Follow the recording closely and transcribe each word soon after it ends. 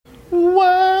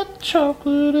White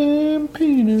chocolate and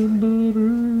peanut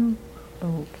butter.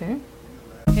 Okay.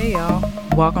 Hey y'all,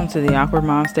 welcome to the Awkward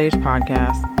Mom Stage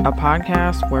podcast, a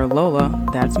podcast where Lola,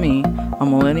 that's me, a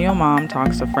millennial mom,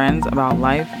 talks to friends about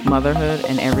life, motherhood,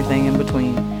 and everything in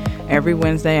between. Every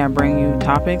Wednesday I bring you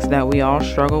topics that we all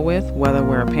struggle with, whether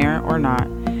we're a parent or not.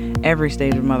 Every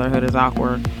stage of motherhood is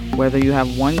awkward. Whether you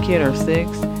have one kid or six,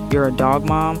 you're a dog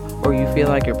mom, or you feel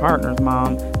like your partner's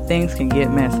mom, things can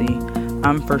get messy.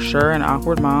 I'm for sure an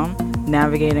awkward mom,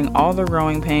 navigating all the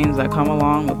growing pains that come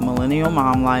along with millennial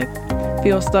mom life.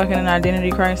 Feel stuck in an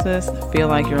identity crisis? Feel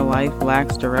like your life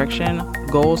lacks direction?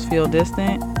 Goals feel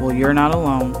distant? Well, you're not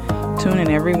alone. Tune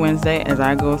in every Wednesday as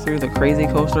I go through the crazy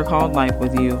coaster called life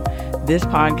with you. This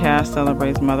podcast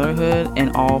celebrates motherhood in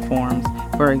all forms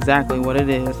for exactly what it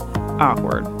is,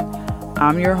 awkward.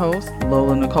 I'm your host,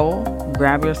 Lola Nicole.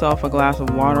 Grab yourself a glass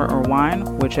of water or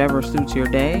wine, whichever suits your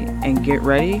day, and get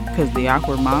ready because the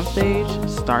Awkward Mom Stage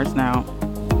starts now.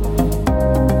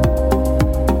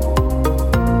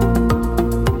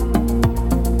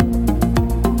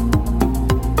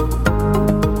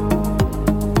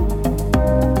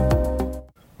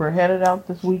 We're headed out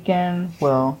this weekend.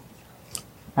 Well,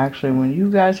 actually, when you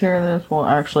guys hear this, we'll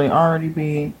actually already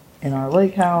be in our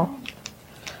lake house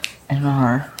in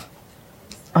our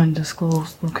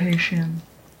undisclosed location.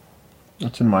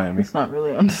 It's in Miami. It's not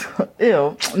really undisclosed.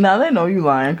 Ew. Now they know you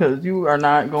lying because you are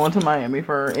not going to Miami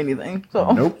for anything.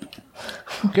 So Nope.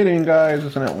 Kidding, guys.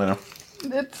 It's in Atlanta.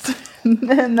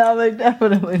 And now they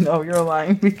definitely know you're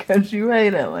lying because you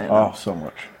hate Atlanta. Oh, so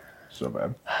much. So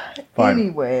bad. Fine.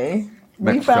 Anyway,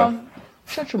 Mexico.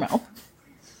 Shut your mouth.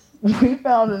 We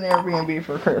found an Airbnb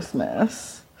for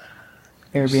Christmas.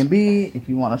 Airbnb, if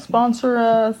you want to sponsor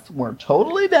us, we're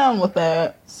totally down with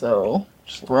that. So,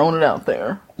 just throwing it out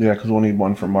there. Yeah, because we'll need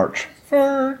one for March.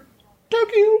 For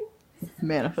Tokyo.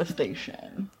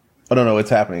 Manifestation. I don't know. It's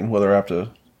happening. Whether I have to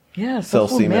Yes, sell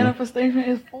that's what semen. manifestation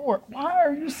is for. Why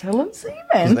are you selling Because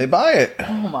semen? they buy it.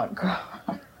 Oh my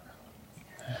god.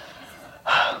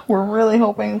 We're really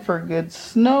hoping for good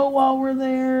snow while we're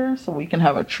there so we can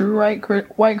have a true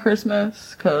white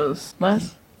Christmas. Because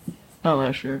last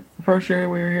year, the first year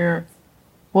we were here,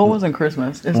 well, it wasn't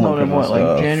Christmas. It snowed in what,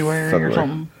 like January February. or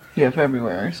something? Yeah,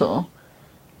 February. So,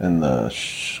 In the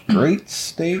great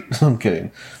state. I'm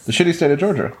kidding. The shitty state of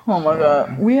Georgia. oh my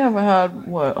god, we haven't had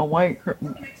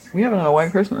we haven't had a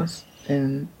white Christmas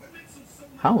in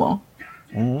how long?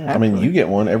 I mean, you get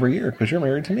one every year because you're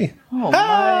married to me. Oh my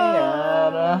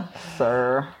god,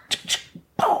 sir.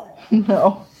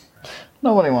 No,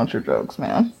 nobody wants your jokes,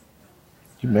 man.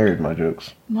 You married my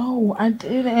jokes. No, I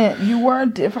didn't. You were a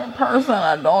different person.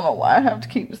 I don't know why I have to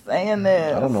keep saying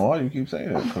this. I don't know why you keep saying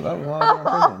it because I was lying in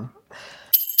prison.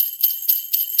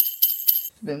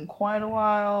 It's been quite a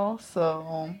while,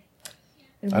 so.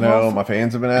 I know, my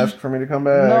fans have been asking for me to come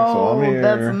back, so I'm here.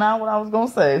 That's not what I was going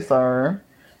to say, sir.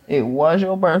 It was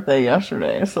your birthday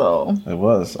yesterday, so. It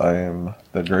was. I am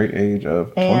the great age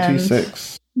of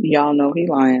 26. Y'all know he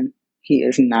lying. He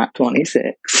is not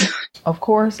 26. Of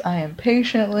course, I am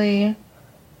patiently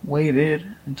waited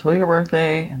until your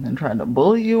birthday and then tried to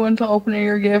bully you into opening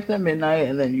your gift at midnight,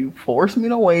 and then you forced me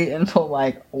to wait until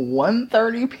like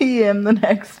 1:30 p.m. the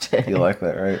next day. You like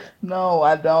that, right? No,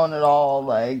 I don't at all.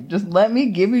 Like, just let me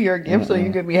give you your gift so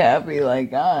you can be happy. Like,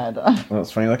 God. Well,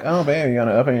 it's funny. Like, oh, babe, you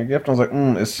gonna open your gift? I was like,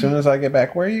 as soon as I get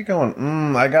back, where are you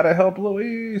going? I gotta help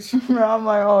Louise. I'm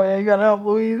like, oh yeah, you gotta help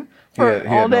Louise He for had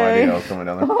all no day. idea I was coming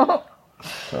down there.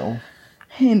 So.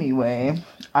 Anyway,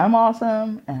 I'm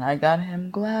awesome, and I got him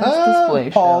glass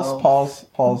display shelves. Pause.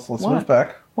 Let's What? move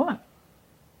back. What?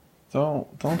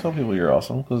 Don't tell people you're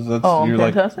awesome because that's Oh, you're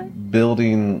fantastic? like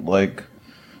building like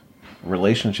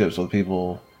relationships with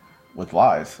people with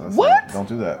lies. That's What? Like, don't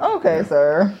do that. Okay, Yeah.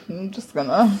 sir. I'm just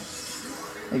gonna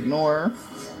ignore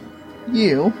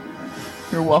you.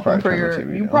 You're welcome probably for turn your. the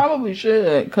TV You down. probably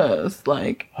should, cause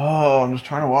like. Oh, I'm just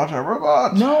trying to watch our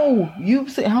robot. No,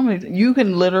 you've seen how many. You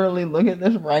can literally look at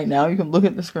this right now. You can look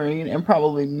at the screen and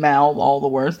probably mouth all the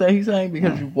words that he's saying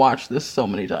because you've watched this so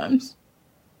many times.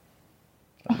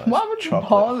 A nice Why would you chocolate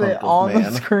pause it hunk of on the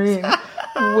man. screen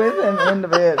with an end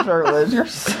of it shirtless? You're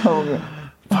so good.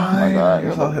 Oh my god,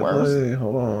 you're I'll the hit worst. play.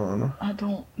 Hold on. I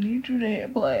don't need you to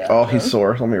hit play. Oh, he's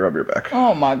sore. Let me rub your back.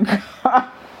 Oh my god.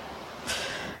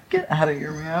 Get out of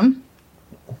here, man.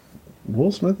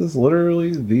 Will Smith is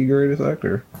literally the greatest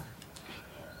actor.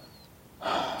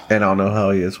 And I'll know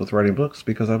how he is with writing books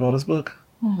because I bought his book.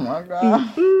 Oh my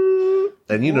god.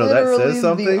 And you know that Literally says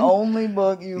something. the only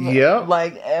book you've Yep.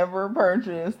 like ever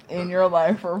purchased in your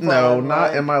life for fun. No, not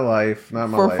like, in my life. Not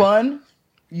in my for life. fun.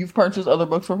 You've purchased other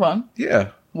books for fun. Yeah.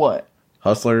 What?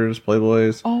 Hustlers,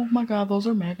 Playboys. Oh my god, those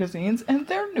are magazines, and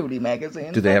they're nudie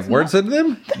magazines. Do they have words in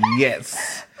them?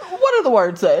 Yes. What do the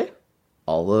words say?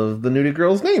 All of the nudie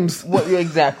girls' names. What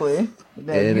exactly?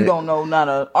 You don't know not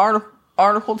an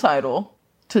article title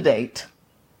to date.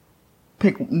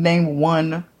 Name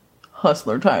one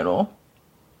Hustler title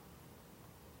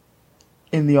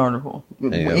in the article.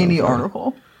 Any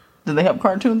article. Did they have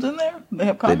cartoons in there? Did they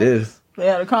have comics? They did. They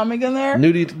had a comic in there?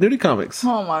 Nudie comics.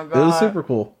 Oh my god. It was super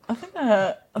cool. I think I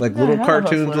had little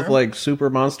cartoons with like super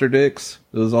monster dicks.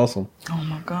 It was awesome. Oh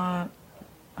my god.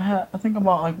 I think I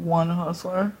bought like one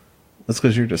Hustler. That's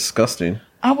because you're disgusting.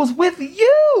 I was with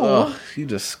you. Ugh, you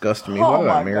disgust me. Why did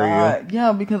I marry you?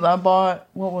 Yeah, because I bought,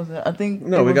 what was it? I think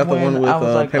no, we got the one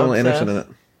with Pamela Anderson in it.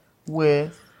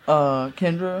 With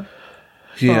Kendra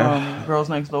from Girls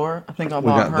Next Door. I think I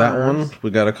bought We got that one.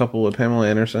 We got a couple with Pamela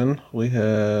Anderson. We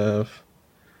have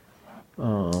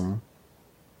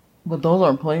but those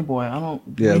are Playboy. I don't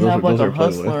yeah, we those have are, like those a are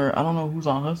Hustler. Playboy. I don't know who's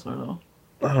on Hustler though.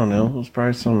 I don't know. It was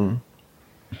probably some.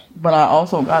 But I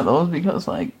also got those because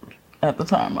like at the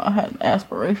time I had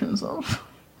aspirations of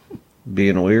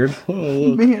Being weird.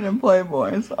 Oh, being in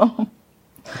Playboy, so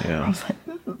yeah. I was like,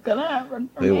 this is gonna happen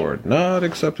for They me. were not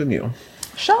accepting you.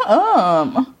 Shut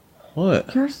up.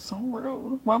 What? You're so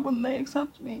rude. Why wouldn't they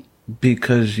accept me?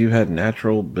 Because you had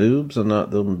natural boobs and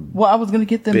not them. Well, I was gonna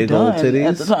get them big old done titties?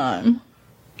 at the time.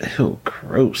 Ew,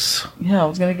 gross. Yeah, I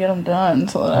was gonna get them done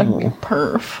so that I could be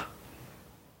perf.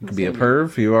 You could be a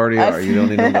perv. You already are. You don't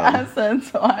need them I done. said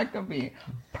so I could be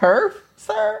perf,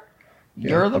 sir.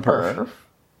 You're the a perf. perf.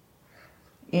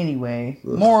 Anyway,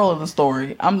 moral of the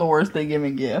story: I'm the worst at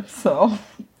giving gifts, so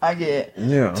I get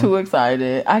too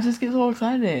excited. I just get so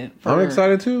excited. I'm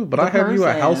excited too, but I have you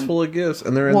a house full of gifts,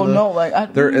 and they're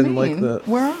in they're in like the.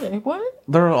 Where are they? What?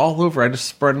 They're all over. I just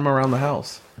spread them around the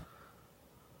house.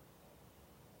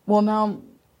 Well, now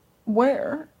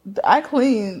where? I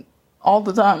clean all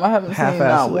the time. I haven't seen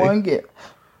not one gift.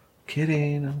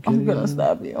 Kidding. I'm gonna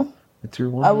stab you. It's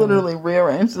your one. I literally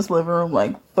rearranged this living room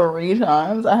like 3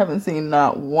 times. I haven't seen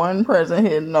not one present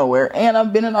hidden nowhere. And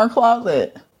I've been in our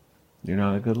closet. You're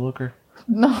not a good looker.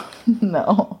 No.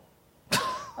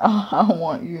 I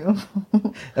want you.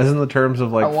 As in the terms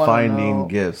of like finding know.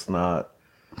 gifts, not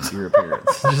your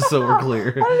appearance. Just so we're clear.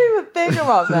 I didn't even think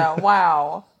about that.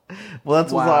 Wow. Well,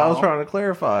 that's what I was trying to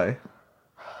clarify.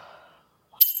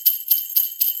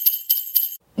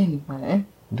 Anyway.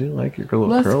 I do like your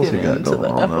little curls you got going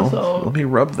on, though. Let me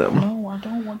rub them. No, I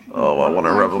don't want you to. Oh, I want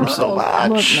to rub them so much.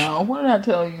 Look now, what did I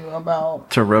tell you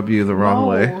about? To rub you the wrong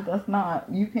way. No, that's not.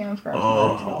 You can't scratch my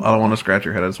head. I don't want to scratch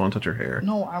your head. I just want to touch your hair.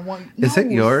 No, I want. Is it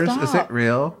yours? Stop. Is it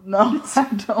real? No,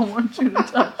 I don't want you to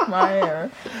touch my hair.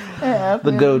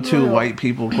 The go-to white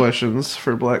people questions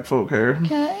for black folk hair.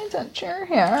 Can I touch your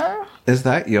hair? Is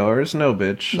that yours? No,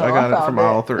 bitch. No, I got it from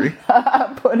aisle 3.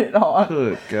 I put it on.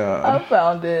 Good God. I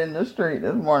found it in the street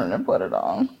this morning and put it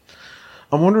on.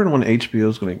 I'm wondering when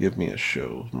HBO's going to give me a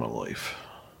show of my life.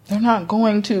 They're not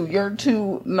going to. You're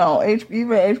too. No, even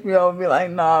HBO will be like,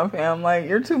 nah, fam. Like,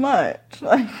 you're too much.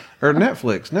 Like, or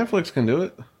Netflix. Netflix can do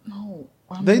it. No.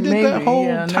 They did that whole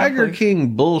Tiger Netflix.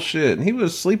 King bullshit. And he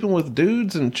was sleeping with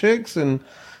dudes and chicks and...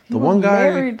 The one guy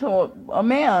married to a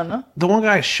man. The one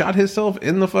guy shot himself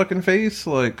in the fucking face.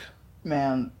 Like,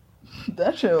 man,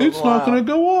 that shit was it's wild. not gonna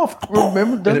go off.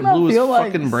 Remember, doesn't that feel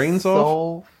like fucking brains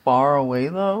so far away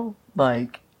though?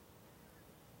 Like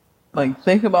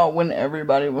think about when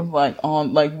everybody was like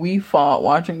on. Like we fought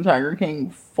watching Tiger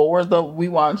King we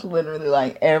watched literally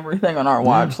like everything on our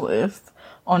watch list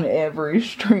on every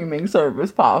streaming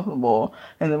service possible,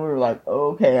 and then we were like,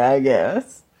 okay, I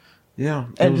guess. Yeah.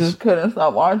 And just couldn't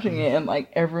stop watching it, and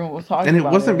like everyone was talking about it. And it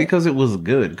wasn't because it was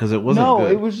good, because it wasn't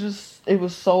good. No, it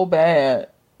was so bad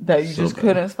that you just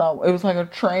couldn't stop. It was like a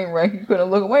train wreck you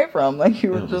couldn't look away from. Like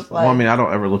you were just like... Well, I mean, I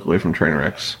don't ever look away from train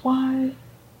wrecks. Why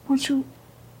would you...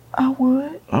 I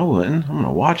would. I wouldn't. I'm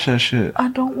gonna watch that shit. I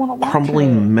don't want to watch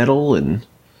Crumbling metal and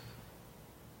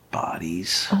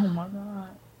bodies. Oh my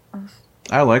God.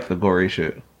 I like the gory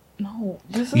shit. No.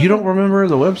 You don't remember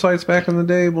the websites back in the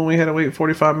day when we had to wait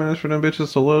 45 minutes for them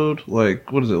bitches to load?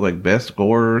 Like, what is it? Like Best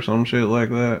Gore or some shit like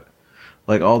that?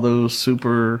 Like all those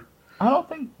super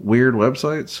weird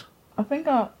websites? I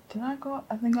didn't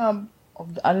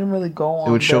really go on.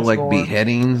 It would show Best like Gore.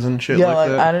 Beheadings and shit like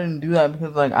that. I didn't do that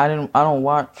because like I don't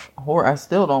watch horror. I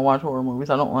still don't watch horror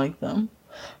movies. I don't like them.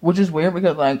 Which is weird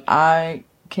because like I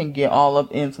can get all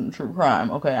up in some true crime.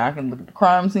 Okay, I can look at the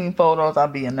crime scene photos. I'll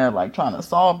be in there like trying to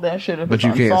solve that shit. But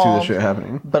you can't see the shit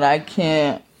happening. But I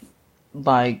can't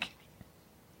like.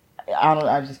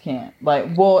 I just can't.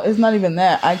 Like, well, it's not even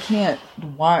that. I can't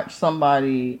watch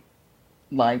somebody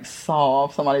like saw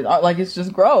off somebody's like it's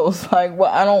just gross. Like,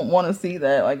 well, I don't want to see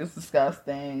that. Like, it's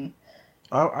disgusting.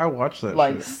 I watched that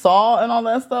like shit. Saw and all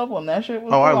that stuff when that shit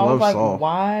was I was love like, Saw.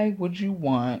 why would you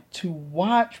want to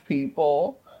watch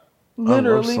people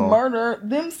literally murder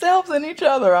themselves and each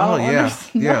other? I don't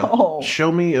understand. Yeah.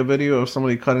 Show me a video of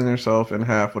somebody cutting themselves in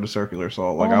half with a circular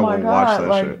saw. Like, I will watch that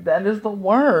like, shit. That is the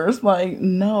worst. Like,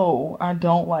 no, I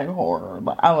don't like horror.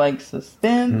 But I like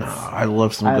suspense. No, I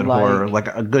love some good horror. Like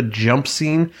a good jump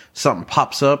scene, something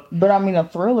pops up. But I mean, a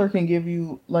thriller can give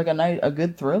you like a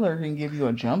good thriller can give you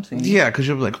a jump scene. Yeah, because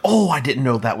you'll be like, oh, I didn't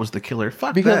know that was the killer.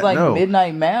 Fuck because that. Like no.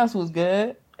 Midnight Mass was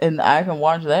good, and I can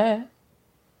watch that.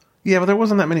 Yeah, but there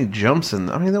wasn't that many jumps in.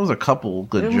 I mean, there was a couple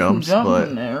good jumps, but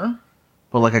in there.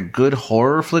 But like a good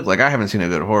horror flick, like I haven't seen a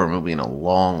good horror movie in a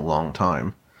long, long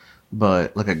time.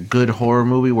 But like a good horror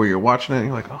movie where you're watching it and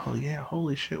you're like, oh yeah,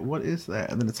 holy shit, what is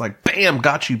that? And then it's like, bam,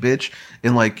 got you, bitch.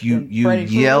 And like you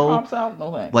yell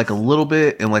like a little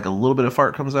bit, and like a little bit of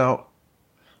fart comes out.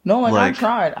 No, like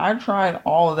I tried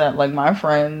all of that. Like my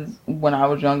friends, when I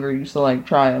was younger, used to like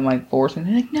try and like force me.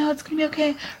 They're like, no, it's gonna be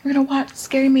okay. We're gonna watch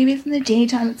scary movies in the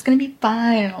daytime. It's gonna be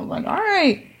fine. And I was like, all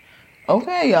right,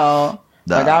 okay, y'all.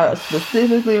 Like I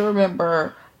specifically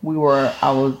remember I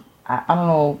don't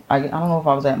know if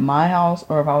I was at my house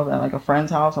or if I was at like a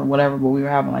friend's house or whatever, but we were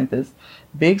having like this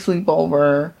big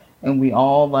sleepover, and we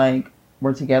all like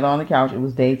were together on the couch. It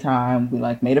was daytime. We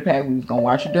like made a pact. We was gonna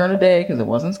watch it during the day because it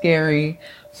wasn't scary.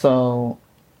 So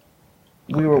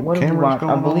we were. What did we watch?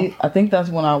 I think that's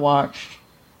when I watched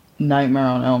Nightmare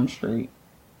on Elm Street,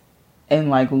 and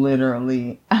like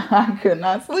literally, I could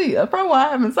not sleep. That's probably why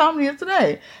I have insomnia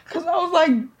today. Because I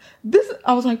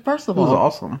was like, first of all, it was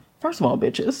awesome. First of all,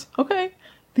 bitches, okay,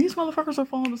 these motherfuckers are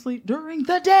falling asleep during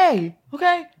the day,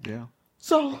 okay? Yeah.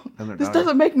 So this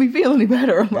doesn't make me feel any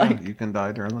better. Yeah, like you can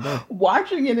die during the day.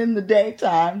 Watching it in the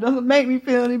daytime doesn't make me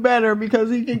feel any better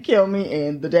because he can kill me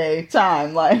in the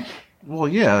daytime. Like, well,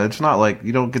 yeah, it's not like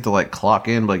you don't get to like clock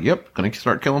in. Like, yep, gonna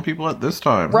start killing people at this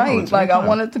time. Right? No, like I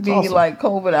want it to be awesome. Like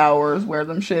COVID hours where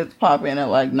them shits pop in at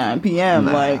like 9 p.m.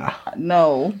 Nah. Like,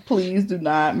 no, please do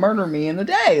not murder me in the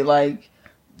day. Like,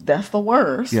 that's the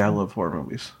worst. Yeah, I love horror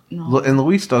movies. No. And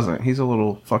Luis doesn't. He's a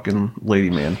little fucking lady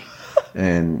man.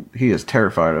 And he is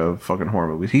terrified of fucking horror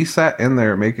movies. He sat in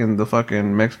there making the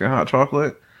fucking Mexican hot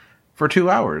chocolate for 2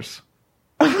 hours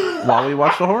while we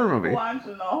watched the horror movie.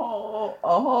 Watching a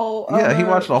whole yeah, he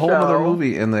watched a whole other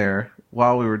movie in there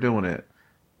while we were doing it.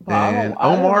 And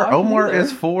Omar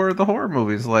is for the horror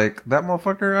movies. Like, that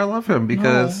motherfucker, I love him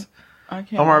because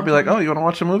Omar would be like, oh, you want to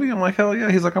watch a movie? I'm like, hell yeah.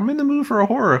 He's like, I'm in the mood for a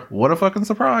horror. What a fucking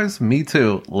surprise. Me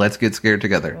too. Let's get scared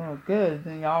together. Oh, good.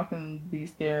 Then y'all can be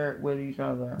scared with each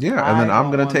other. Yeah, and then I'm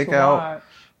going to take out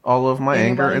all of my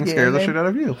anger and scare the shit out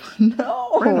of you.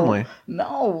 No. Randomly.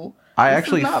 No. I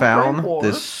actually found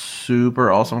this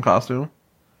super awesome costume.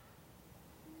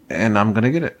 And I'm going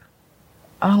to get it.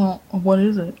 What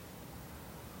is it?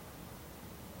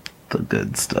 The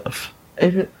good stuff.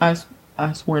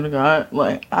 I swear to God,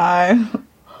 like, I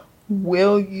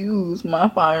will use my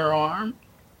firearm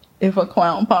if a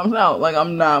clown pops out. Like,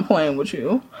 I'm not playing with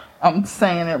you. I'm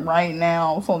saying it right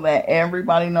now so that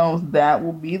everybody knows that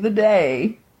will be the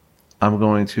day. I'm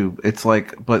going to, it's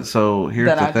like, but so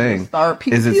here's the thing,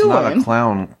 is it's not a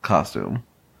clown costume.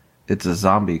 It's a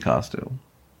zombie costume.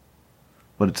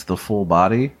 But it's the full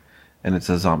body, and it's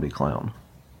a zombie clown.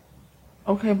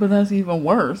 Okay, but that's even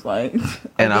worse. Like,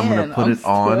 and I'm gonna put it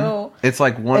on. It's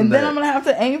like one. And then I'm gonna have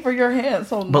to aim for your head.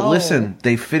 So, but listen,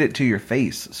 they fit it to your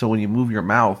face, so when you move your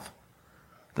mouth,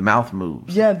 the mouth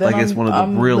moves. Yeah, then like it's one of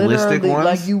the realistic ones.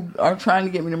 Like, you are trying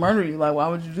to get me to murder you. Like, why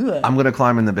would you do that? I'm gonna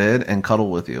climb in the bed and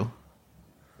cuddle with you,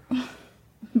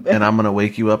 and I'm gonna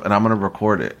wake you up, and I'm gonna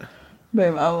record it.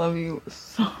 Babe, I love you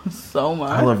so much.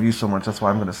 I love you so much. That's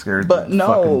why I'm gonna scare the fucking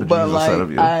bejesus out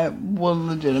of you. I will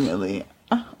legitimately.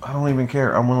 I don't even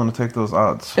care. I'm willing to take those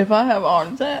odds. If I have a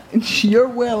heart attack, you're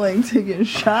willing to get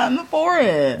shot in the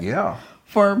forehead. Yeah.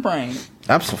 For a prank.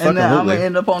 Absolutely. And then I'm going to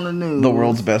end up on the news. The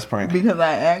world's best prank. Because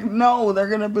no, they're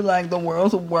going to be like, the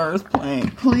world's worst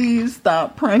prank. Please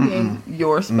stop pranking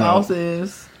your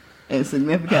spouses and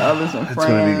significant others and friends. It's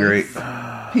going to be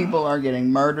great. People are getting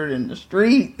murdered in the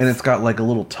streets. And it's got like a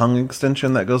little tongue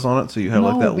extension that goes on it. So you have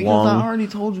like that long, I already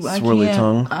told you, swirly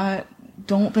tongue. I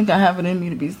don't think I have it in me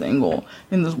to be single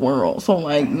in this world. So,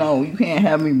 like, no, you can't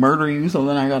have me murder you, so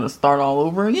then I gotta start all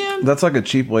over again. That's like a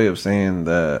cheap way of saying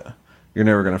that you're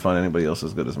never gonna find anybody else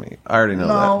as good as me. I already know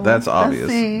that. That's obvious.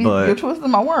 But you're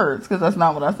twisting my words, because that's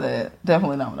not what I said.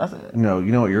 Definitely not what I said. No,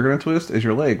 you know what you're gonna twist? Is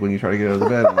your leg when you try to get out of the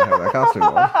bed and I have that costume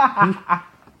on.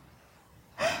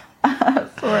 I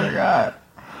swear to God.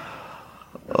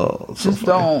 Oh, so just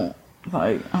funny.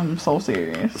 Like, I'm so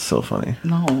serious. So funny.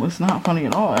 No, it's not funny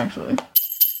at all, actually.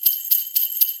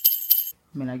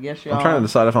 I mean, I guess y'all... I'm trying to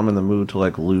decide if I'm in the mood to,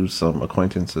 like, lose some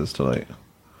acquaintances tonight.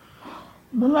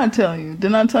 What did I tell you?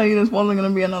 Didn't I tell you this wasn't going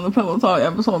to be another Pillow Talk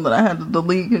episode that I had to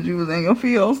delete because you was in your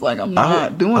feels? Like, I'm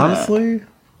not doing honestly, that.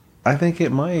 I think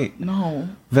it might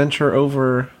venture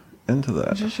over into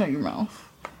that. Just shut your mouth.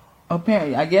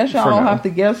 Apparently, I guess y'all don't have to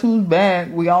guess who's back.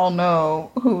 We all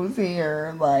know who's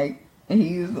here. Like,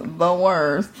 he's the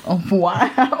worst.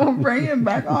 Why I would bring him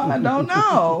back on, I don't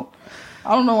know.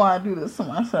 I don't know why I do this to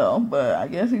myself, but I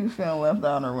guess he was feeling left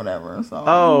out or whatever. So.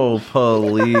 Oh,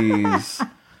 please.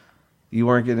 You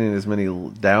weren't getting as many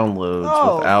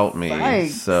downloads without me.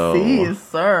 So, see,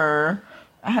 sir.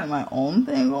 I had my own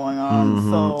thing going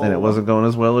on. So. And it wasn't going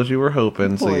as well as you were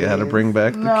hoping, so you had to bring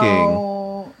back the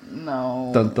king.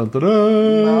 No. Dun, dun, dun,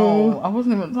 dun. No, I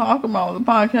wasn't even talking about the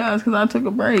podcast because I took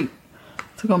a break.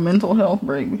 Took a mental health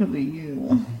break because of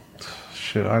you.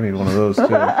 Shit, I need one of those too.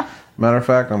 Matter of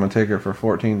fact, I'm going to take it for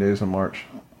 14 days in March.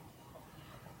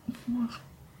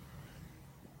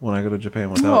 When I go to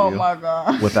Japan without you. Oh my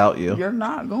God. Without you. You're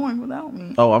not going without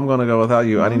me. Oh, I'm going to go without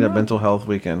you. I need a mental health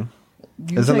weekend.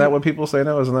 Isn't that what people say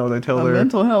now? Isn't that what they tell their...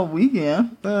 mental health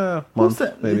weekend? Month,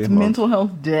 maybe. It's mental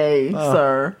health day,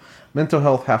 sir. Mental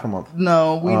health half a month.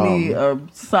 No, we need a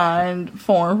signed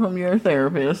form from your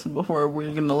therapist before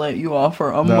we're going to let you off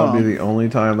for a month. That would be the only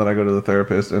time that I go to the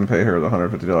therapist and pay her the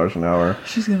 $150 an hour.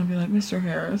 She's going to be like, Mr.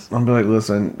 Harris. I'll be like,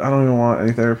 listen, I don't even want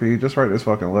any therapy. Just write this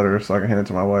fucking letter so I can hand it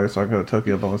to my wife so I can go to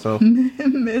Tokyo by myself.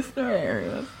 Mr.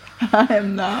 Harris, I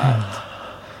am not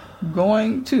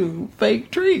going to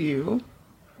fake treat you.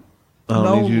 I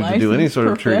don't need you to do any sort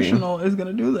of treating. Professional is going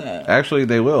to do that. Actually,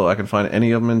 they will. I can find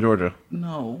any of them in Georgia.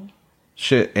 No.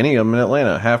 Shit, any of them in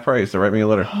Atlanta. Half price. They write me a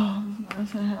letter. Oh, I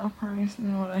said half price. You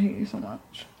know what? I hate you so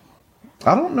much.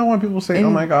 I don't know when people say, oh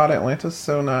my God, Atlanta's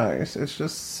so nice. It's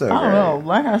just so I don't know.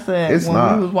 Like I said, it's when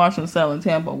not. we was watching Selling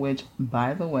Tampa, which,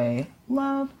 by the way,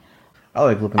 love. I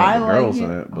like looking at the girls in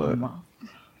it, but...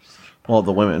 well,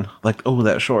 the women. Like, oh,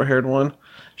 that short-haired one.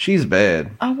 She's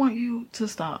bad. I want you to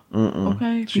stop.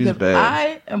 Okay? She's because bad.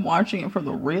 I am watching it for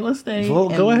the real estate. Well,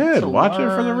 go ahead. Watch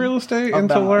it for the real estate and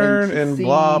to learn and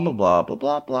blah, blah, blah, blah,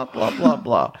 blah, blah, blah, blah,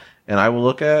 blah. And I will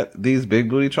look at these big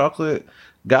booty chocolate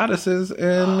goddesses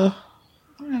and...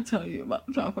 I'm going to tell you about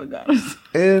the chocolate goddess.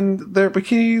 And their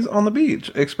bikinis on the beach.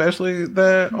 Especially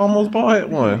that almost bald head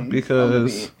one.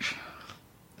 Because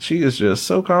she is just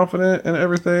so confident in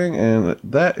everything. And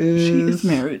that is... She is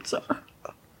married, sir.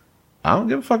 I don't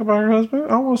give a fuck about her husband. I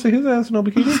don't want to see his ass in no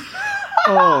bikini.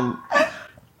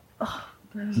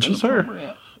 Just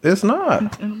her. It's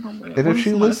not. And if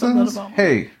she listens,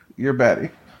 hey, you're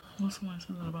batty. What somebody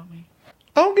said that about me?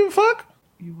 I don't give a fuck.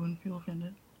 You wouldn't feel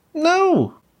offended?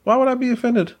 No. Why would I be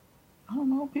offended? I don't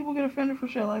know. People get offended for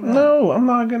shit like that. No, I'm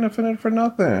not getting offended for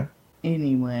nothing.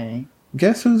 Anyway.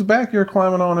 Guess whose back you're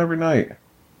climbing on every night?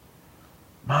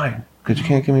 Mine. Because you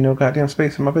can't give me no goddamn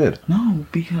space in my bed. No,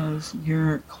 because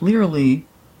you're clearly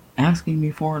asking me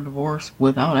for a divorce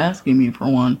without asking me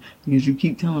for one. Because you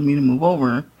keep telling me to move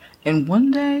over. And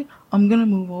one day, I'm going to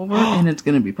move over and it's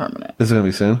going to be permanent. Is it going to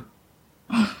be soon?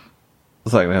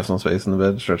 It's like going to have some space in the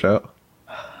bed to stretch out.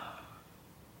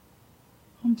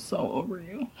 I'm so over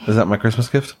you. Is that my Christmas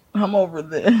gift? I'm over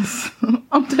this.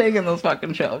 I'm taking those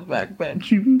fucking shelves back, bitch.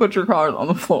 You can put your cards on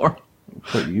the floor.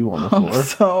 Put you on the floor? I'm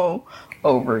so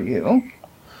over you.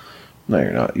 No,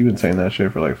 you're not. You've been saying that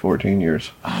shit for like 14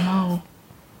 years. I know.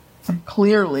 And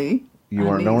clearly, you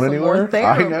aren't going anywhere?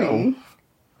 I know.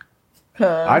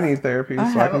 I need therapy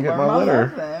so I can get my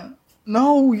letter.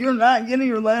 No, you're not getting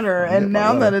your letter. And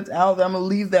now that it's out there, I'm going to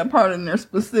leave that part in there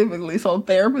specifically so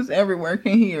therapists everywhere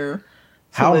can hear.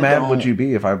 How mad would you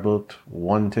be if I booked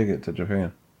one ticket to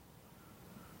Japan?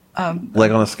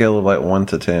 Like on a scale of like 1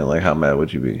 to 10, like how mad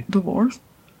would you be? Divorce?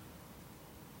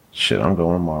 Shit, I'm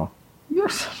going tomorrow. You're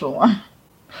such a liar.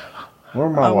 Where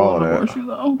my wallet at? You,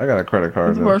 though. I got a credit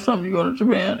card. The first time you go to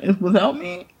Japan is without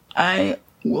me. I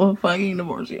will fucking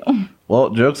divorce you. Well,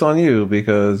 joke's on you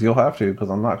because you'll have to because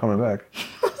I'm not coming back.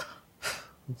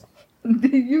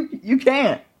 You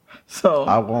can't. So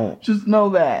I won't. Just know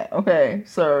that, okay,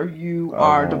 sir. You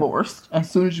are divorced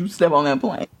as soon as you step on that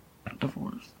plane.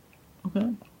 Divorced. Okay,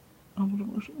 I will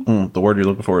divorce you. The word you're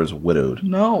looking for is widowed.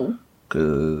 No,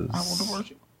 because I will divorce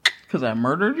you. Because I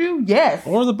murdered you. Yes.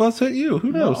 Or the bus hit you.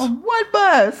 Who knows? What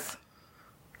bus?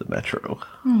 The Metro.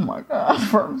 Oh my god!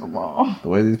 First of all, the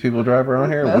way these people drive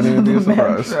around here wouldn't even be a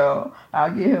surprise. Metro.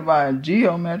 I'll get hit by a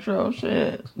Geo Metro.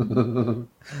 Shit.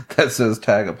 That says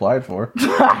tag applied for.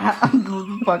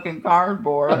 Fucking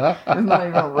cardboard. It's not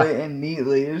even written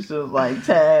neatly. It's just like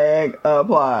tag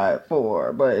applied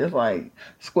for, but it's like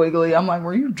squiggly. I'm like,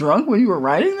 were you drunk when you were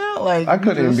writing that? Like, I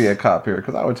couldn't even be a cop here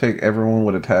because I would take everyone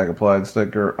with a tag applied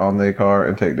sticker on their car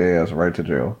and take their ass right to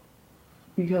jail.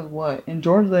 Because what? In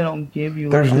Georgia, they don't give you.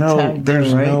 There's like,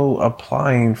 no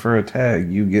applying for a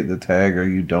tag. You get the tag or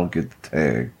you don't get the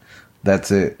tag.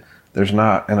 That's it. There's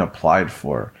not an applied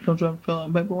for. Don't you have to fill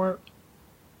out paperwork?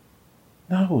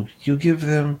 No, you give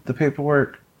them the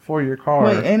paperwork for your car.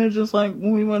 Wait, ain't it just like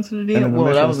when we went to the DMV?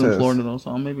 Well, that was in Florida though,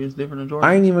 so maybe it's different in Georgia.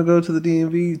 I didn't even go to the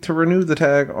DMV to renew the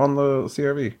tag on the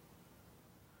CRV.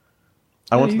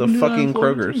 I went to the fucking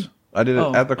Kroger's. I did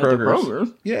it at the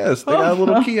Kroger's. Yes, they got a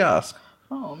little kiosk.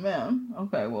 Oh man.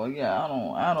 Okay. Well, yeah. I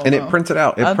don't. And know. It prints it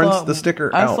out. It prints the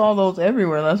sticker out. I saw those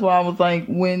everywhere. That's why I was like,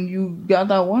 when you got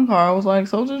that one car, I was like,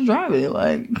 so just drive it.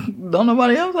 Like, don't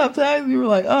nobody else have tags? You were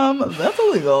like, that's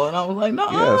illegal. And I was like, no.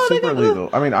 Yeah, super legal.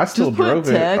 I mean, I still drove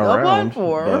it around.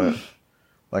 But,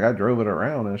 like, I drove it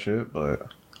around and shit. But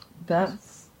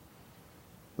that's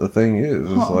the thing is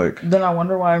like. Then I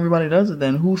wonder why everybody does it.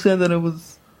 Then who said that it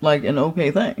was like an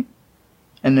okay thing?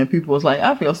 And then people was like,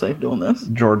 I feel safe doing this.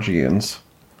 Georgians.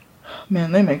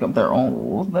 Man, they make up their own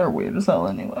rules. They're weird as hell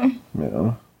anyway.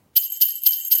 Yeah.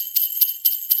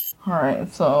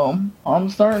 Alright, so I'm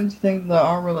starting to think that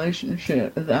our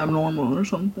relationship is abnormal or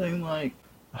something. Like,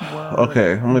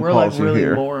 okay, let me pause you really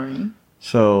here. Boring.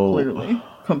 So clearly,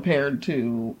 compared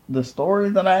to the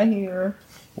stories that I hear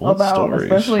about, stories?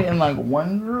 Especially in like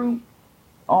one group.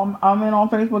 I'm in on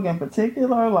Facebook in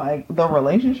particular, like the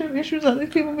relationship issues that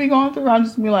these people be going through. I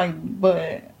just be like,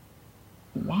 but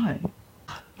why?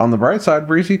 On the bright side,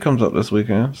 Breezy comes up this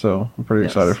weekend, so I'm pretty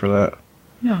excited for that.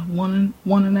 Yeah, one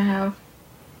and a half.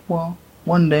 Well,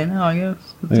 one day now, I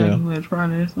guess. Technically it's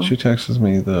Friday. So. She texts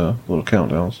me the little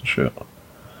countdowns and shit.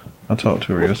 I talked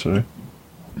to her yesterday.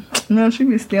 No, she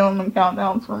be stealing them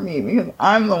countdowns from me because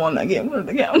I'm the one that gets rid of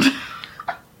the count.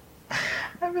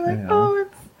 I'd be like,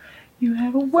 you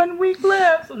have a 1 week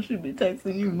left. So she'd be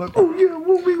texting you like, oh yeah,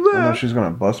 1 week left. I know she's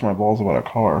gonna bust my balls about a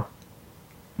car.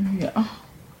 Yeah.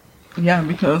 Yeah,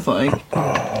 because like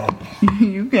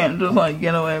you can't just like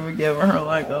get away with giving her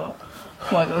like a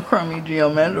crummy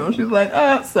Geo Metro. She's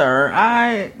like, sir,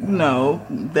 I know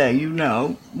that you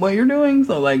know what you're doing,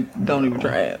 so like don't even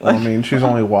try it. Like, well, I mean, she's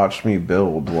only watched me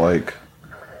build like,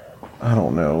 I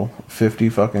don't know, 50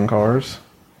 fucking cars.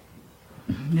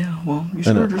 Yeah, well, you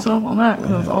screwed yourself on that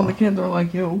because all the kids are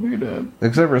like, yo, we're dead.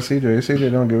 Except for CJ. CJ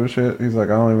don't give a shit. He's like,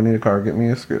 I don't even need a car. Get me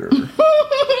a scooter.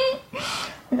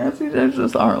 Yeah, CJ's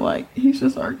just he's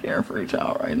just our carefree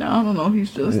child right now. I don't know.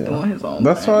 He's just doing his own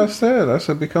That's thing. why I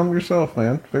said, become yourself,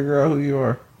 man. Figure out who you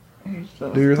are.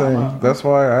 Do your thing. That's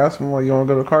why I asked him, like, you want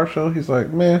to go to a car show? He's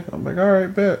like, man. I'm like, all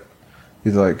right, bet.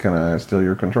 He's like, can I steal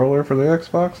your controller for the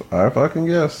Xbox? I fucking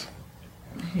guess.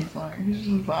 He's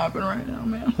just vibing right now,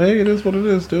 man. Hey, it is what it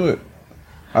is. Do it.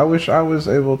 I wish I was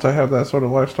able to have that sort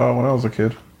of lifestyle when I was a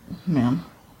kid. Man.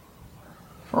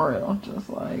 For real. Just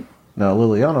like. Now,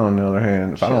 Liliana, on the other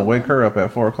hand, if I don't wake her up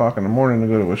at 4 o'clock in the morning to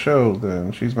go to a show,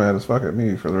 then she's mad as fuck at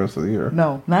me for the rest of the year.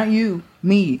 No, not you.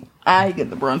 Me. I get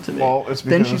the brunt of it. Well, it's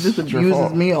then she just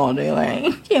abuses me all day. Like,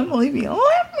 I can't believe you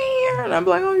left me here. And I'm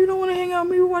like, oh, you don't want to hang out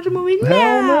with me? We watch a movie now.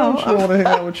 Hell no, she don't want to hang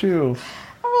out with you.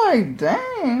 I'm like,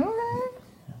 dang, okay.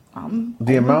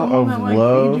 The amount of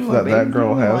love that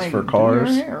girl has for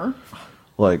cars,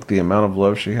 like the amount of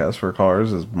love she has for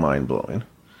cars is mind blowing.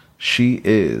 She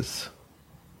is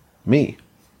me.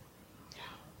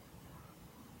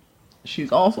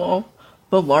 She's also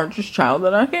the largest child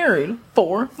that I carried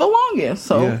for the longest.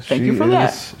 So thank you for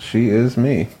that. She is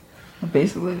me. I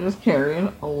basically just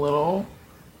carried a little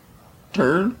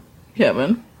turd,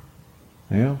 Kevin.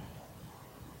 Yeah.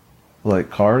 Like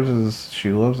cars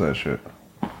she loves that shit.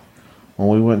 When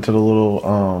we went to the little,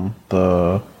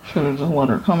 should have just let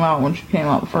her come out when she came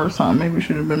out the first time. Maybe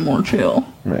should have been more chill.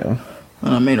 Man.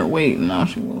 And I made her wait, and now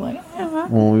she was like,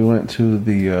 When we went to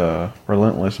the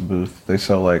Relentless booth, they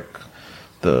sell like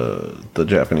the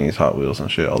Japanese Hot Wheels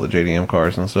and shit, all the JDM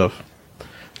cars and stuff.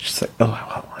 She's like, oh,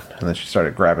 I want one. And then she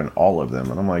started grabbing all of them.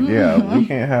 And I'm like, yeah, we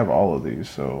can't have all of these.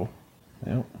 So,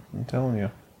 yep, I'm telling you.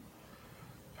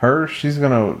 She's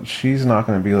not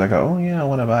gonna be like, oh yeah, I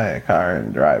want to buy a car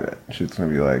and drive it. She's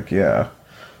gonna be like, yeah,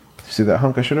 see that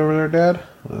hunk of shit over there, Dad?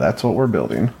 That's what we're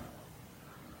building.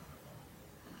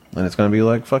 And it's gonna be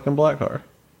like fucking Black Car,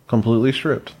 completely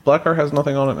stripped. Black Car has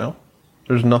nothing on it now.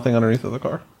 There's nothing underneath of the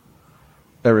car.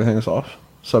 Everything's off.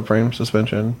 subframe,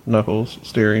 suspension, knuckles,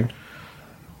 steering,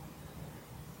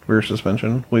 rear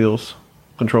suspension, wheels,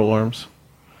 control arms,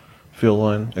 fuel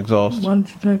line, exhaust, Why did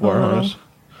you take wire all that harness. off?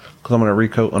 Because I'm going to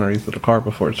recoat underneath of the car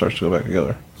before it starts to go back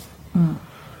together.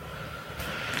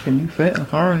 Can you fit a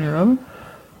car in your oven?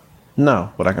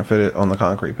 No, but I can fit it on the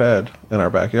concrete pad in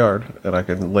our backyard, and I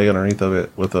can lay underneath of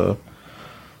it with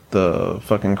the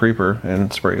fucking creeper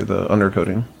and spray the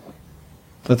undercoating.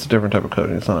 That's a different type of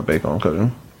coating. It's not a bake-on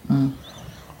coating.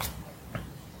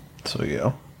 So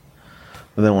yeah.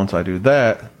 And then once I do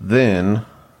that, then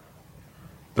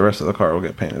the rest of the car will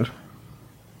get painted.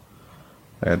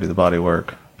 I gotta do the body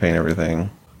work, paint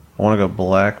everything. I want to go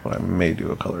black, but I may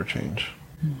do a color change.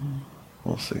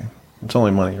 We'll see. It's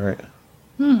only money, right?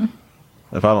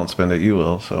 If I don't spend it, you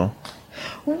will, so.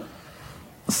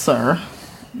 Sir,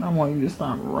 I want you to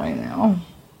stop right now.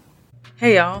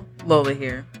 Hey y'all, Lola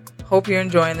here. Hope you're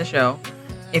enjoying the show.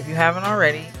 If you haven't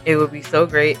already, it would be so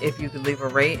great if you could leave a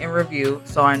rate and review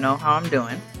so I know how I'm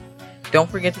doing. Don't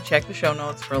forget to check the show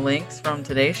notes for links from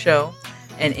today's show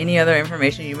and any other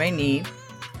information you may need.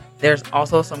 There's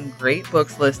also some great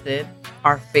books listed,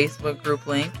 our Facebook group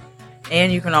link,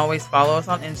 and you can always follow us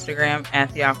on Instagram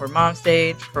at The Awkward Mom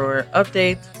Stage for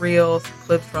updates, reels,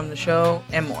 clips from the show,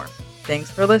 and more.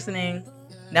 Thanks for listening.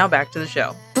 Now back to the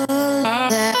show.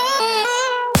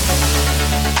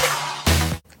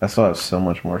 I still have so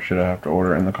much more shit I have to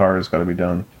order, and the car has got to be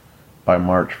done by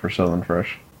March for Southern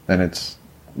Fresh. And it's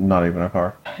not even a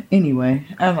car. Anyway,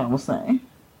 as I was saying.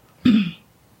 I'm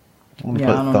going to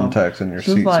put thumbtacks in your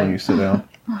seats when you sit down.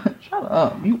 Shut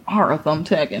up. You are a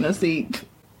thumbtack in a seat.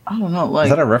 I don't know. Like,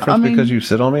 is that a reference because you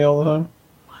sit on me all the time?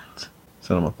 What?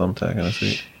 Sit on a thumbtack in a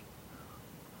seat.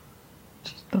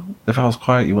 Just don't. If I was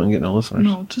quiet, you wouldn't get no listeners.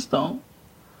 No, just don't.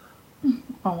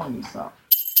 I want you to stop.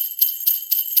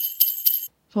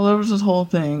 So there was this whole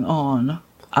thing on,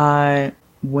 I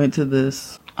went to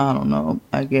this, I don't know,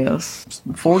 I guess,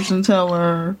 fortune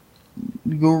teller,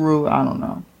 guru, I don't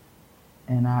know.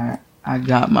 And I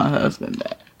got my husband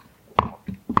back.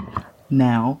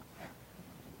 Now,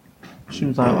 she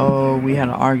was like, oh, we had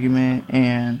an argument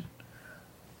and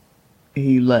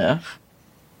he left.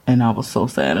 And I was so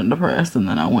sad and depressed. And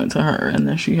then I went to her and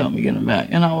then she helped me get him back.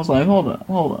 And I was like, hold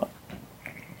up.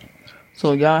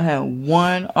 So y'all had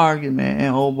one argument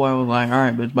and old boy was like, all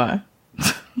right, bitch, bye.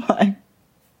 Like,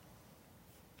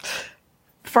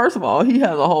 first of all, he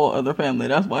has a whole other family.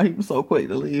 That's why he was so quick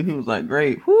to leave. He was like,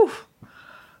 great, whew.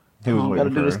 He was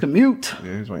gotta do this commute.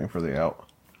 Yeah, he was waiting for the out.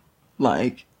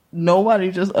 Like,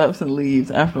 nobody just ups and leaves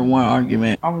after one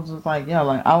argument. I was just like, yeah,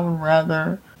 like, I would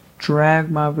rather drag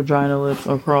my vagina lips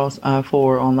across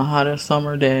I-4 on the hottest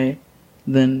summer day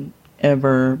than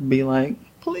ever be like,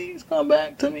 please come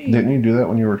back to me. Didn't you do that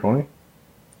when you were 20?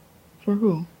 For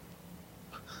who?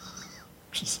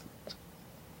 Just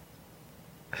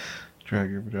drag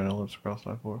your vagina lips across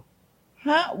I-4.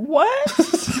 Huh? What?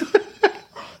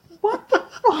 What the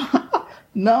fuck?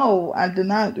 No, I did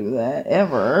not do that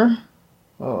ever.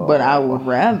 Oh. But I would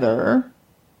rather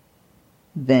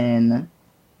than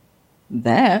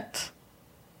that.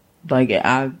 Like,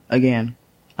 I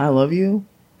love you,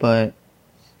 but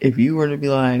if you were to be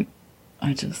like,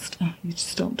 you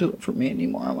just don't do it for me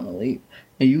anymore, I want to leave,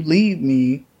 and you leave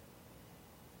me,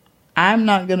 I'm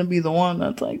not going to be the one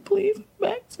that's like, please come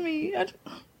back to me.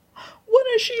 What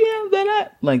does she have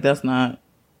that like,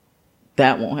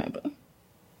 that won't happen.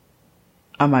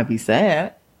 I might be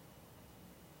sad,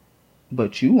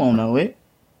 but you won't know it.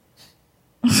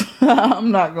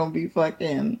 I'm not going to be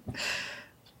fucking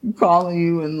calling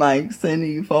you and like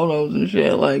sending you photos and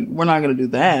shit. Like, we're not gonna do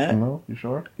that. No, you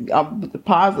sure? I'm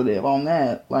positive on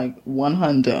that. Like,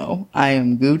 100. I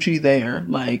am Gucci there.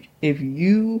 Like, if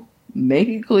you make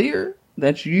it clear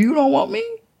that you don't want me,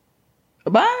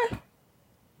 bye.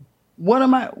 What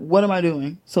am I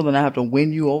doing? So then I have to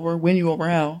win you over? Win you over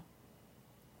how?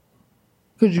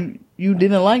 Because you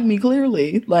didn't like me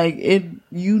clearly. Like,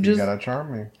 you gotta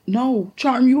charm me. No,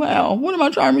 charm you how? What am I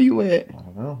charming you at? I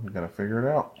don't know. You gotta figure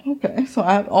it out. Okay, so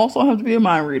I also have to be a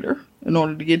mind reader in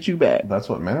order to get you back. That's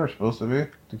what men are supposed to be,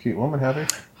 to keep women happy.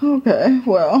 Okay,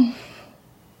 well,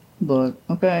 look,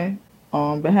 okay.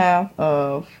 On behalf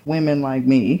of women like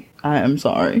me, I am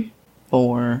sorry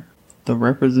for the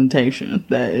representation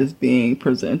that is being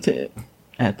presented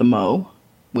at the Mo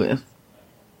with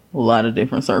a lot of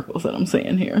different circles that I'm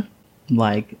seeing here.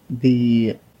 Like,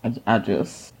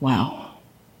 wow.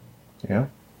 Yeah.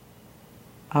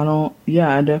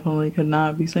 I definitely could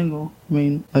not be single. I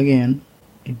mean, again,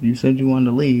 if you said you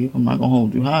wanted to leave, I'm not going to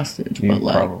hold you hostage. You but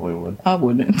like, probably would. I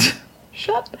wouldn't.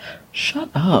 Shut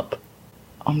up.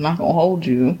 I'm not going to hold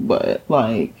you, but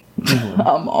like,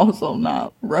 I'm also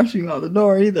not rushing out the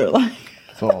door either. Like,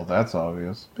 so that's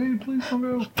obvious. Babe, please don't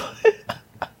go.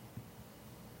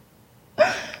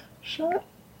 Shut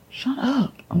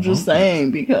up. I'm just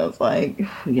saying, because, like,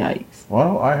 yikes.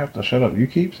 Well, I have to shut up. You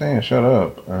keep saying shut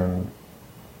up, and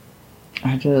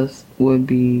I just would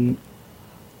be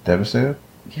devastated.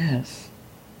 Yes.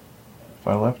 If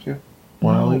I left you,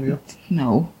 when I leave you.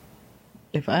 No.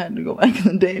 If I had to go back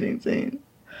in the dating scene,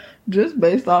 just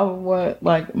based off of what,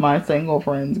 like, my single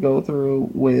friends go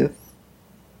through with,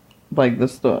 like,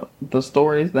 the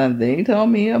stories that they tell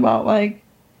me about, like,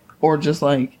 or just,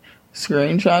 like,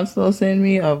 screenshots they'll send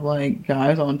me of, like,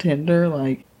 guys on Tinder.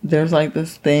 Like, there's, like,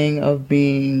 this thing of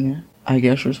being, I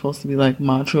guess you're supposed to be, like,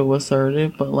 macho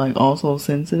assertive, but, like, also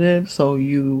sensitive. So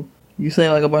you say,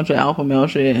 like, a bunch of alpha male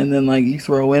shit, and then, like, you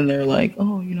throw in there, like,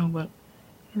 oh, you know, but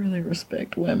I really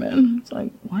respect women. It's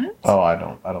like, what? Oh, I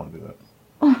don't do that.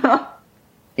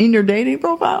 In your dating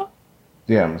profile?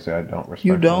 Yeah, I'm gonna say I don't respect.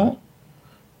 You don't? Women.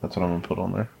 That's what I'm gonna put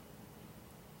on there.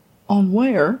 On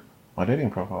where? My dating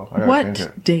profile.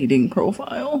 What dating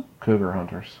profile? Cougar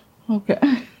Hunters.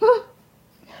 Okay.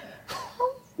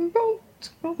 Go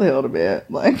the hell to bed.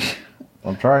 Like,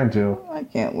 I'm trying to. I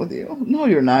can't with you. No,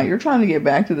 you're not. You're trying to get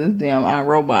back to this damn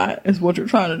iRobot. Is what you're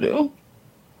trying to do.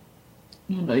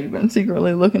 I know you've been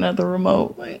secretly looking at the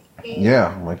remote. Like,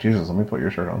 yeah, I'm like, Jesus, let me put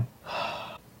your shirt on.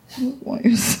 I don't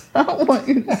want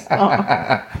you to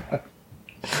stop.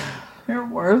 You're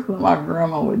worse than my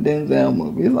grandma with Denzel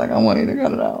movies. Like, I want you to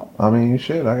cut it out. I mean,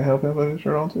 shit, I can help him put his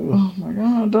shirt on too. Oh my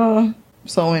god, duh.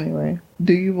 So anyway,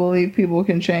 do you believe people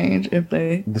can change if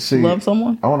they love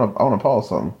someone? I want to pause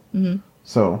something. Mm-hmm.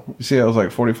 So, you see, that was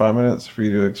like 45 minutes for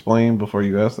you to explain before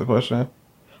you asked the question?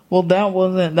 Well, that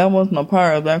wasn't a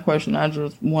part of that question. I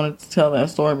just wanted to tell that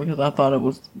story because I thought it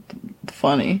was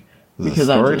funny. Was this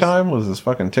story time? Was this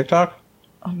fucking TikTok?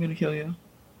 I'm gonna kill you.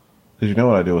 Because you know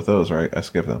what I do with those, right? I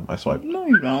skip them. I swipe. No,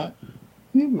 you don't.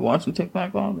 You be watching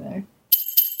TikTok all day.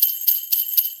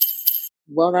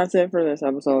 Well, that's it for this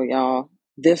episode, y'all.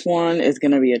 This one is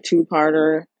gonna be a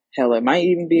 2-parter. Hell, it might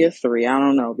even be a 3. I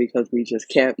don't know, because we just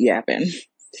kept yapping.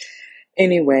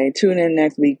 Anyway, tune in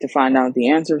next week to find out the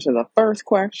answer to the first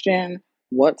question,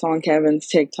 what's on Kevin's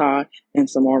TikTok, and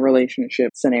some more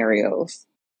relationship scenarios.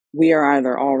 We are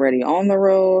either already on the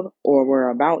road or we're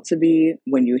about to be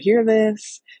when you hear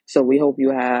this. So we hope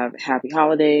you have happy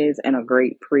holidays and a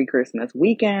great pre-Christmas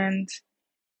weekend.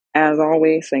 As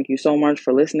always, thank you so much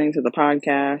for listening to the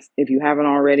podcast. If you haven't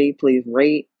already, please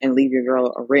rate and leave your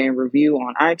girl a written review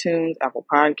on iTunes, Apple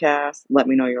Podcasts. Let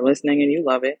me know you're listening and you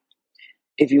love it.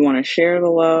 If you want to share the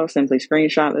love, simply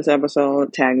screenshot this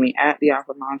episode, tag me at The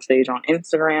Awkward Mom Stage on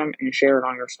Instagram, and share it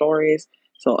on your stories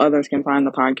so others can find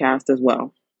the podcast as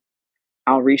well.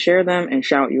 I'll reshare them and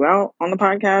shout you out on the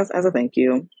podcast as a thank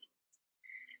you.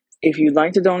 If you'd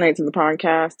like to donate to the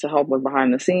podcast to help with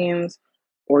behind the scenes,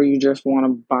 or you just want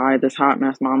to buy this hot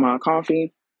mess mama a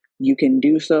coffee, you can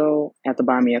do so at the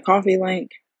Buy Me a Coffee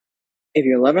link. If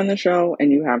you're loving the show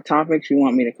and you have topics you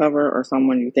want me to cover or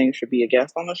someone you think should be a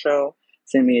guest on the show,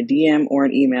 send me a DM or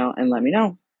an email and let me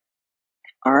know.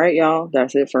 All right, y'all,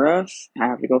 that's it for us. I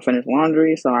have to go finish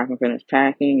laundry so I can finish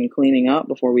packing and cleaning up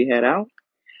before we head out.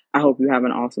 I hope you have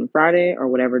an awesome Friday or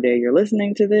whatever day you're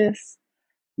listening to this.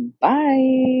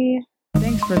 Bye.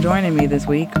 Thanks for joining me this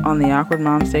week on the Awkward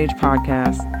Mom Stage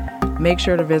podcast. Make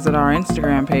sure to visit our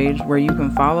Instagram page where you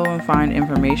can follow and find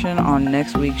information on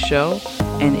next week's show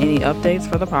and any updates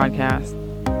for the podcast.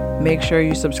 Make sure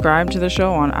you subscribe to the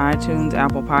show on iTunes,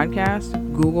 Apple Podcasts,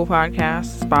 Google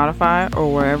Podcasts, Spotify,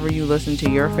 or wherever you listen to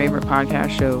your favorite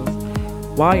podcast shows.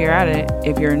 While you're at it,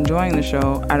 if you're enjoying the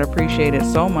show, I'd appreciate it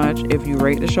so much if you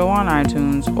rate the show on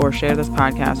iTunes or share this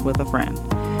podcast with a friend.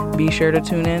 Be sure to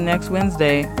tune in next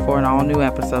Wednesday for an all-new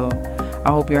episode.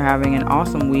 I hope you're having an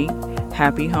awesome week.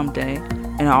 Happy Hump Day.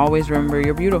 And always remember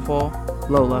you're beautiful.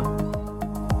 Lola.